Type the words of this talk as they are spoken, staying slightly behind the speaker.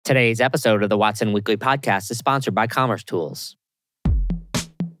Today's episode of the Watson Weekly Podcast is sponsored by Commerce Tools.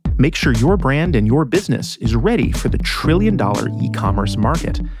 Make sure your brand and your business is ready for the trillion-dollar e-commerce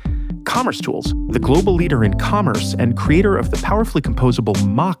market. Commerce Tools, the global leader in commerce and creator of the powerfully composable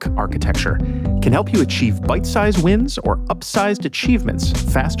MACH architecture, can help you achieve bite-sized wins or upsized achievements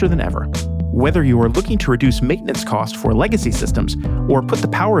faster than ever. Whether you are looking to reduce maintenance costs for legacy systems or put the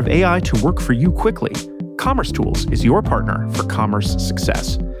power of AI to work for you quickly, Commerce Tools is your partner for commerce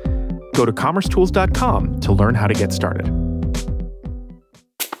success. Go to commercetools.com to learn how to get started.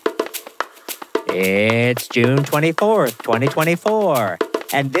 It's June 24th, 2024,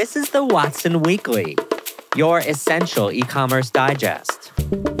 and this is the Watson Weekly, your essential e-commerce digest.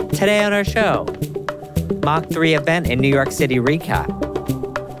 Today on our show, Mach 3 event in New York City recap,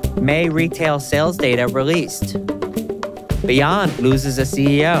 May retail sales data released, Beyond loses a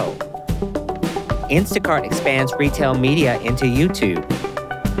CEO, Instacart expands retail media into YouTube,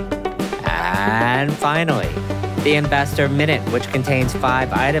 and finally, the Investor Minute, which contains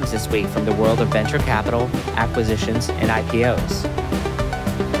 5 items this week from the world of venture capital, acquisitions, and IPOs.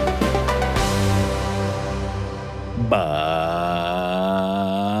 But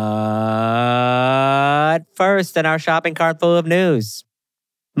first, in our shopping cart full of news,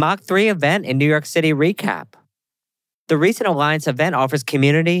 Mach 3 event in New York City recap. The recent Alliance event offers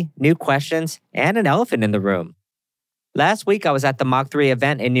community, new questions, and an elephant in the room. Last week, I was at the Mach 3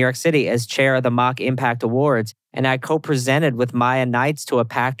 event in New York City as chair of the Mach Impact Awards, and I co-presented with Maya Knights to a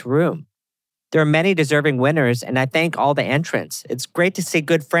packed room. There are many deserving winners, and I thank all the entrants. It's great to see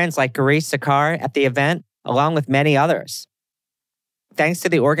good friends like Girish Sakar at the event, along with many others. Thanks to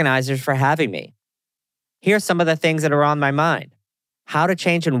the organizers for having me. Here are some of the things that are on my mind. How to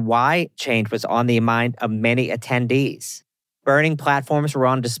change and why change was on the mind of many attendees. Burning platforms were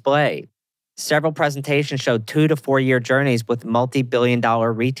on display. Several presentations showed 2 to 4 year journeys with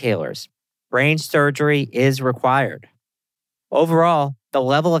multi-billion-dollar retailers. Brain surgery is required. Overall, the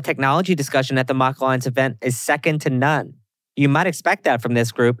level of technology discussion at the Mach Alliance event is second to none. You might expect that from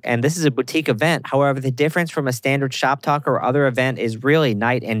this group, and this is a boutique event. However, the difference from a standard shop talk or other event is really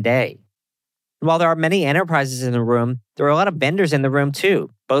night and day. While there are many enterprises in the room, there are a lot of vendors in the room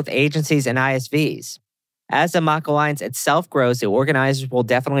too, both agencies and ISVs. As the Mach Alliance itself grows, the organizers will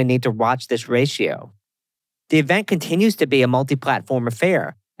definitely need to watch this ratio. The event continues to be a multi-platform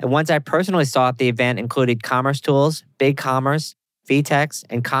affair, and ones I personally saw at the event included Commerce Tools, BigCommerce, VTEX,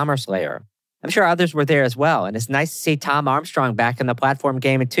 and Commerce Layer. I'm sure others were there as well, and it's nice to see Tom Armstrong back in the platform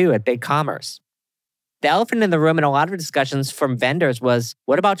game too at BigCommerce. The elephant in the room in a lot of discussions from vendors was,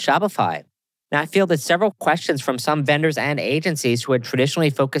 what about Shopify? Now, I feel that several questions from some vendors and agencies who had traditionally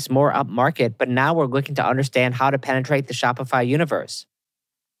focused more upmarket, but now we're looking to understand how to penetrate the Shopify universe.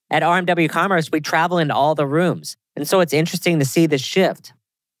 At RMW Commerce, we travel into all the rooms, and so it's interesting to see this shift.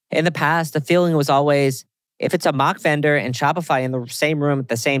 In the past, the feeling was always, if it's a Mach vendor and Shopify in the same room at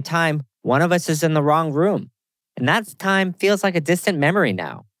the same time, one of us is in the wrong room. And that time feels like a distant memory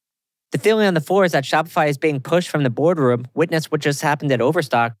now. The feeling on the floor is that Shopify is being pushed from the boardroom. Witness what just happened at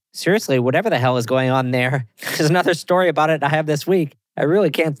Overstock. Seriously, whatever the hell is going on there. There's another story about it I have this week. I really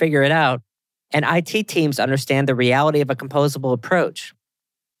can't figure it out. And IT teams understand the reality of a composable approach.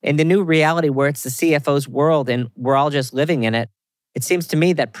 In the new reality where it's the CFO's world and we're all just living in it, it seems to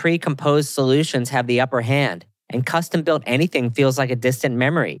me that pre-composed solutions have the upper hand, and custom-built anything feels like a distant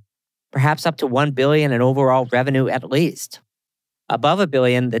memory, perhaps up to $1 billion in overall revenue at least. Above $1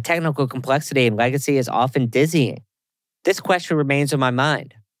 billion, the technical complexity and legacy is often dizzying. This question remains on my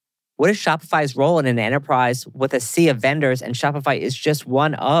mind. What is Shopify's role in an enterprise with a sea of vendors, and Shopify is just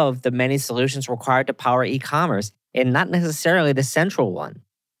one of the many solutions required to power e-commerce, and not necessarily the central one?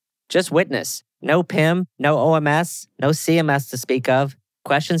 Just witness, no PIM, no OMS, no CMS to speak of,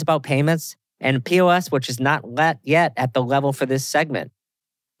 questions about payments, and POS, which is not yet at the level for this segment.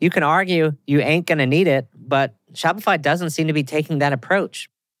 You can argue you ain't going to need it, but Shopify doesn't seem to be taking that approach.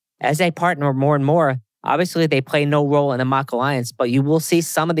 As they partner more and more, obviously they play no role in the Mach Alliance, but you will see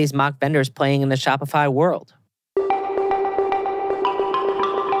some of these Mach vendors playing in the Shopify world.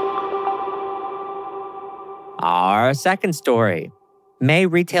 Our second story, May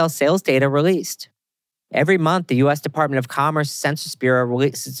retail sales data released. Every month, the U.S. Department of Commerce Census Bureau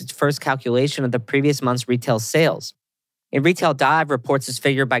releases its first calculation of the previous month's retail sales. In Retail Dive reports this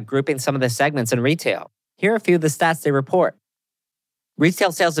figure by grouping some of the segments in retail. Here are a few of the stats they report.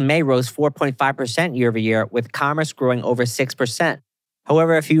 Retail sales in May rose 4.5% year over year, with commerce growing over 6%.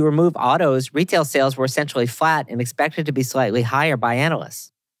 However, if you remove autos, retail sales were essentially flat and expected to be slightly higher by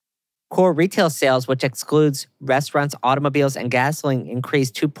analysts. Core retail sales, which excludes restaurants, automobiles, and gasoline,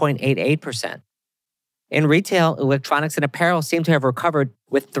 increased 2.88%. In retail, electronics and apparel seem to have recovered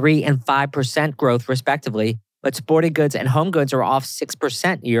with 3 and 5% growth respectively, but sporting goods and home goods are off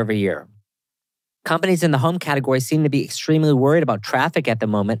 6% year over year. Companies in the home category seem to be extremely worried about traffic at the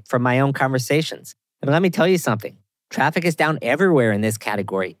moment from my own conversations. And let me tell you something. Traffic is down everywhere in this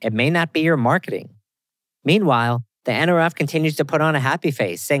category. It may not be your marketing. Meanwhile, the NRF continues to put on a happy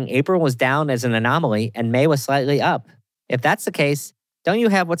face, saying April was down as an anomaly and May was slightly up. If that's the case, don't you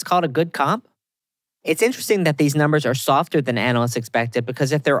have what's called a good comp? It's interesting that these numbers are softer than analysts expected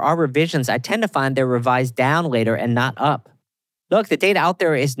because if there are revisions, I tend to find they're revised down later and not up. Look, the data out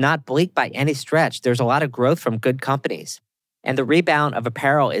there is not bleak by any stretch. There's a lot of growth from good companies. And the rebound of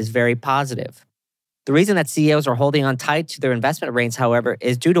apparel is very positive. The reason that CEOs are holding on tight to their investment reins, however,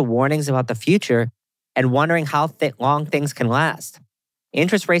 is due to warnings about the future and wondering how long things can last.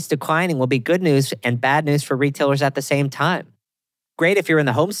 Interest rates declining will be good news and bad news for retailers at the same time. Great if you're in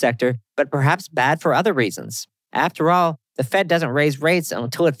the home sector, but perhaps bad for other reasons. After all, the Fed doesn't raise rates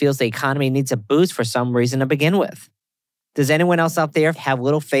until it feels the economy needs a boost for some reason to begin with. Does anyone else out there have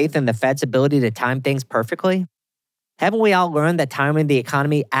little faith in the Fed's ability to time things perfectly? Haven't we all learned that timing the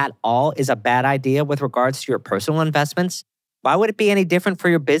economy at all is a bad idea with regards to your personal investments? Why would it be any different for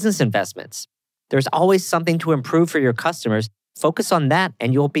your business investments? There's always something to improve for your customers. Focus on that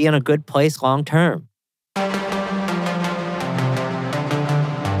and you'll be in a good place long term.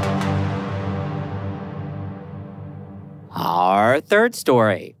 Our third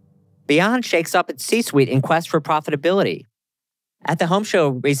story. Beyond shakes up its C-suite in quest for profitability. At the home show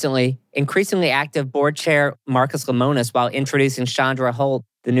recently, increasingly active board chair Marcus Lemonis, while introducing Chandra Holt,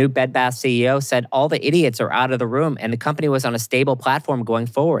 the new Bed Bath CEO, said all the idiots are out of the room and the company was on a stable platform going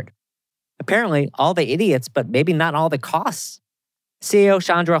forward. Apparently, all the idiots, but maybe not all the costs. CEO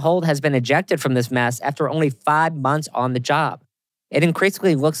Chandra Holt has been ejected from this mess after only 5 months on the job. It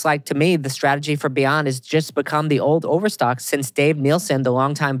increasingly looks like to me the strategy for Beyond has just become the old Overstock since Dave Nielsen, the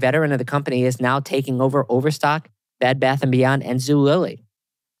longtime veteran of the company, is now taking over Overstock, Bed Bath & Beyond, and Zulily.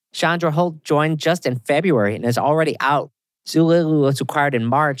 Chandra Holt joined just in February and is already out. Zulily was acquired in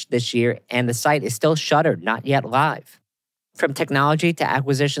March this year, and the site is still shuttered, not yet live. From technology to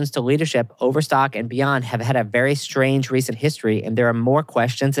acquisitions to leadership, Overstock and Beyond have had a very strange recent history, and there are more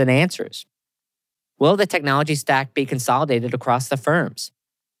questions than answers. Will the technology stack be consolidated across the firms?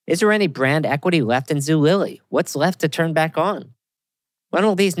 Is there any brand equity left in Zulily? What's left to turn back on? When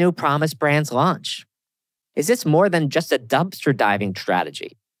will these new promised brands launch? Is this more than just a dumpster diving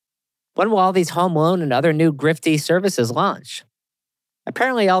strategy? When will all these home loan and other new grifty services launch?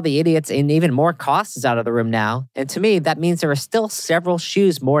 Apparently, all the idiots and even more costs is out of the room now, and to me, that means there are still several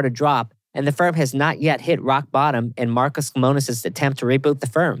shoes more to drop, and the firm has not yet hit rock bottom in Marcus Lemonis' attempt to reboot the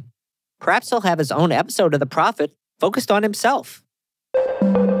firm. Perhaps he'll have his own episode of The Prophet focused on himself.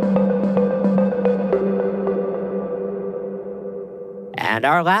 And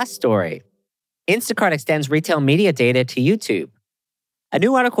our last story. Instacart extends retail media data to YouTube. A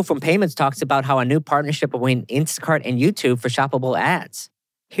new article from Payments talks about how a new partnership between Instacart and YouTube for shoppable ads.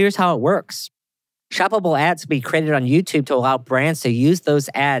 Here's how it works. Shoppable ads will be created on YouTube to allow brands to use those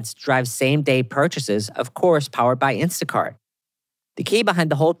ads to drive same-day purchases, of course, powered by Instacart. The key behind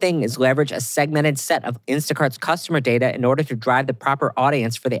the whole thing is leverage a segmented set of Instacart's customer data in order to drive the proper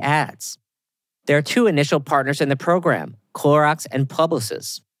audience for the ads. There are 2 initial partners in the program, Clorox and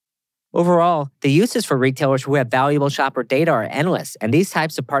Publicis. Overall, the uses for retailers who have valuable shopper data are endless, and these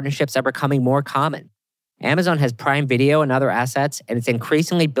types of partnerships are becoming more common. Amazon has Prime Video and other assets, and it's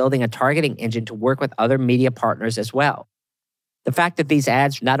increasingly building a targeting engine to work with other media partners as well. The fact that these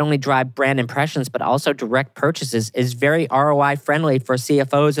ads not only drive brand impressions but also direct purchases is very ROI-friendly for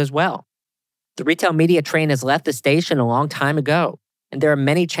CFOs as well. The retail media train has left the station a long time ago, and there are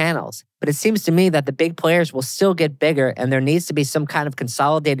many channels, but it seems to me that the big players will still get bigger and there needs to be some kind of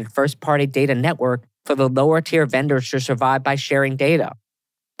consolidated first-party data network for the lower-tier vendors to survive by sharing data.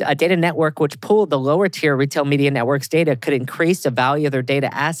 A data network which pooled the lower-tier retail media network's data could increase the value of their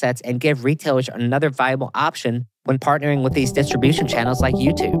data assets and give retailers another viable option when partnering with these distribution channels like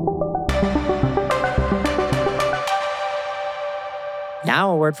YouTube.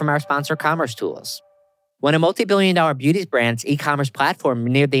 Now a word from our sponsor, Commerce Tools. When a multi-billion-dollar beauty brand's e-commerce platform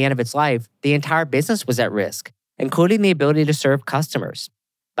neared the end of its life, the entire business was at risk, including the ability to serve customers.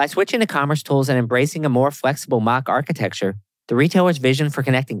 By switching to Commerce Tools and embracing a more flexible MACH architecture, the retailer's vision for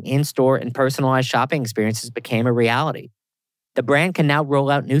connecting in-store and personalized shopping experiences became a reality. The brand can now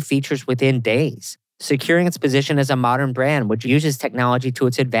roll out new features within days, securing its position as a modern brand which uses technology to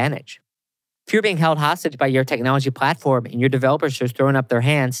its advantage. If you're being held hostage by your technology platform and your developers are throwing up their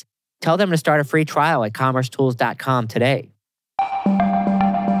hands, tell them to start a free trial at commercetools.com today.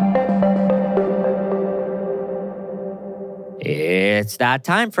 It's that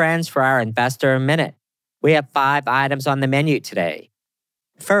time, friends, for our Investor Minute. We have 5 items on the menu today.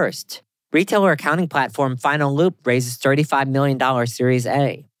 First, retailer accounting platform Final Loop raises $35 million Series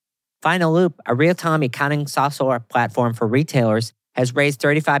A. Final Loop, a real-time accounting software platform for retailers, has raised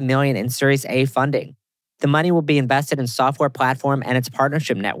 $35 million in Series A funding. The money will be invested in software platform and its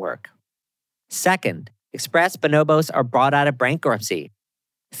partnership network. Second, Express Bonobos are brought out of bankruptcy.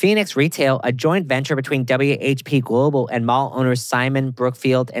 Phoenix Retail, a joint venture between WHP Global and mall owners Simon,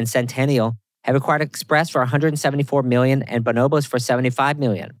 Brookfield, and Centennial, have acquired Express for $174 million and Bonobos for $75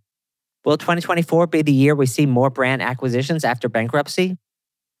 million. Will 2024 be the year we see more brand acquisitions after bankruptcy?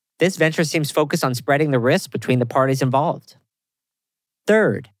 This venture seems focused on spreading the risk between the parties involved.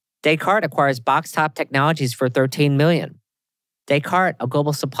 Third, Descartes acquires Box Top Technologies for $13 million. Descartes, a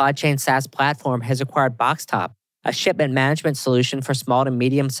global supply chain SaaS platform, has acquired Box Top, a shipment management solution for small to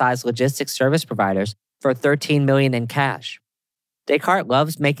medium-sized logistics service providers, for $13 million in cash. Descartes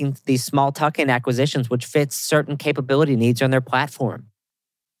loves making these small tuck-in acquisitions which fits certain capability needs on their platform.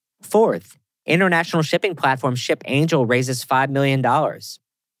 Fourth, international shipping platform ShipAngel raises $5 million.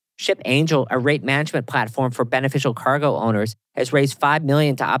 ShipAngel, a rate management platform for beneficial cargo owners, has raised $5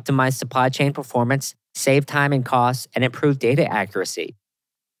 million to optimize supply chain performance, save time and costs, and improve data accuracy.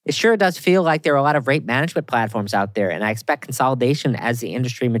 It sure does feel like there are a lot of rate management platforms out there, and I expect consolidation as the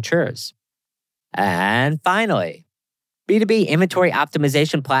industry matures. And finally, B2B inventory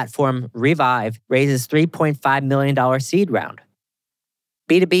optimization platform Revive raises $3.5 million seed round.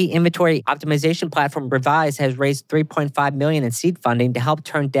 B2B inventory optimization platform Revive has raised $3.5 million in seed funding to help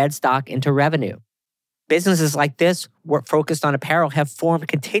turn dead stock into revenue. Businesses like this, focused on apparel, have formed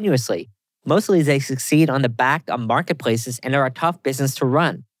continuously. Mostly they succeed on the back of marketplaces and are a tough business to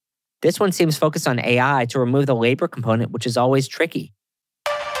run. This one seems focused on AI to remove the labor component, which is always tricky.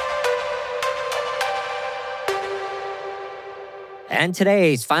 And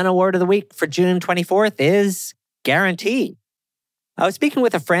today's final word of the week for June 24th is guarantee. I was speaking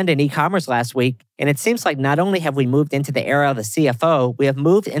with a friend in e-commerce last week, and it seems like not only have we moved into the era of the CFO, we have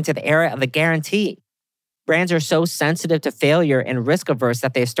moved into the era of the guarantee. Brands are so sensitive to failure and risk-averse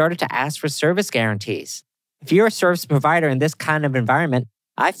that they've started to ask for service guarantees. If you're a service provider in this kind of environment,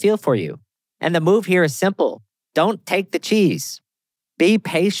 I feel for you. And the move here is simple. Don't take the cheese. Be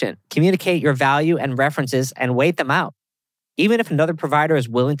patient, communicate your value and references, and wait them out. Even if another provider is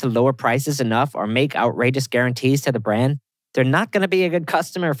willing to lower prices enough or make outrageous guarantees to the brand, they're not going to be a good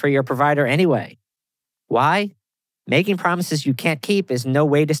customer for your provider anyway. Why? Making promises you can't keep is no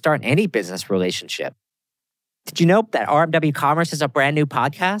way to start any business relationship. Did you know that RMW Commerce is a brand new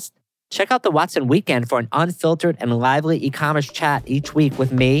podcast? Check out the Watson Weekend for an unfiltered and lively e-commerce chat each week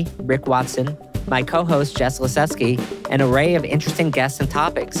with me, Rick Watson, my co-host Jess Lisewski, an array of interesting guests and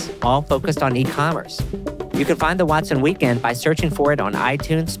topics, all focused on e-commerce. You can find the Watson Weekend by searching for it on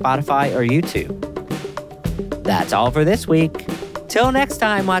iTunes, Spotify, or YouTube. That's all for this week. Till next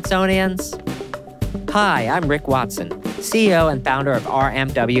time, Watsonians. Hi, I'm Rick Watson, CEO and founder of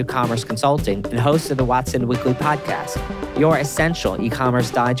RMW Commerce Consulting and host of the Watson Weekly Podcast, your essential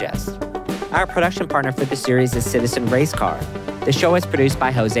e-commerce digest. Our production partner for the series is Citizen Race Car. The show is produced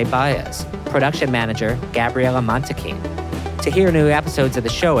by Jose Baez, production manager Gabriela Montequin. To hear new episodes of the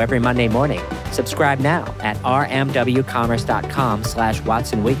show every Monday morning, subscribe now at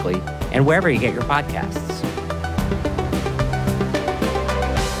rmwcommerce.com/WatsonWeekly and wherever you get your podcasts.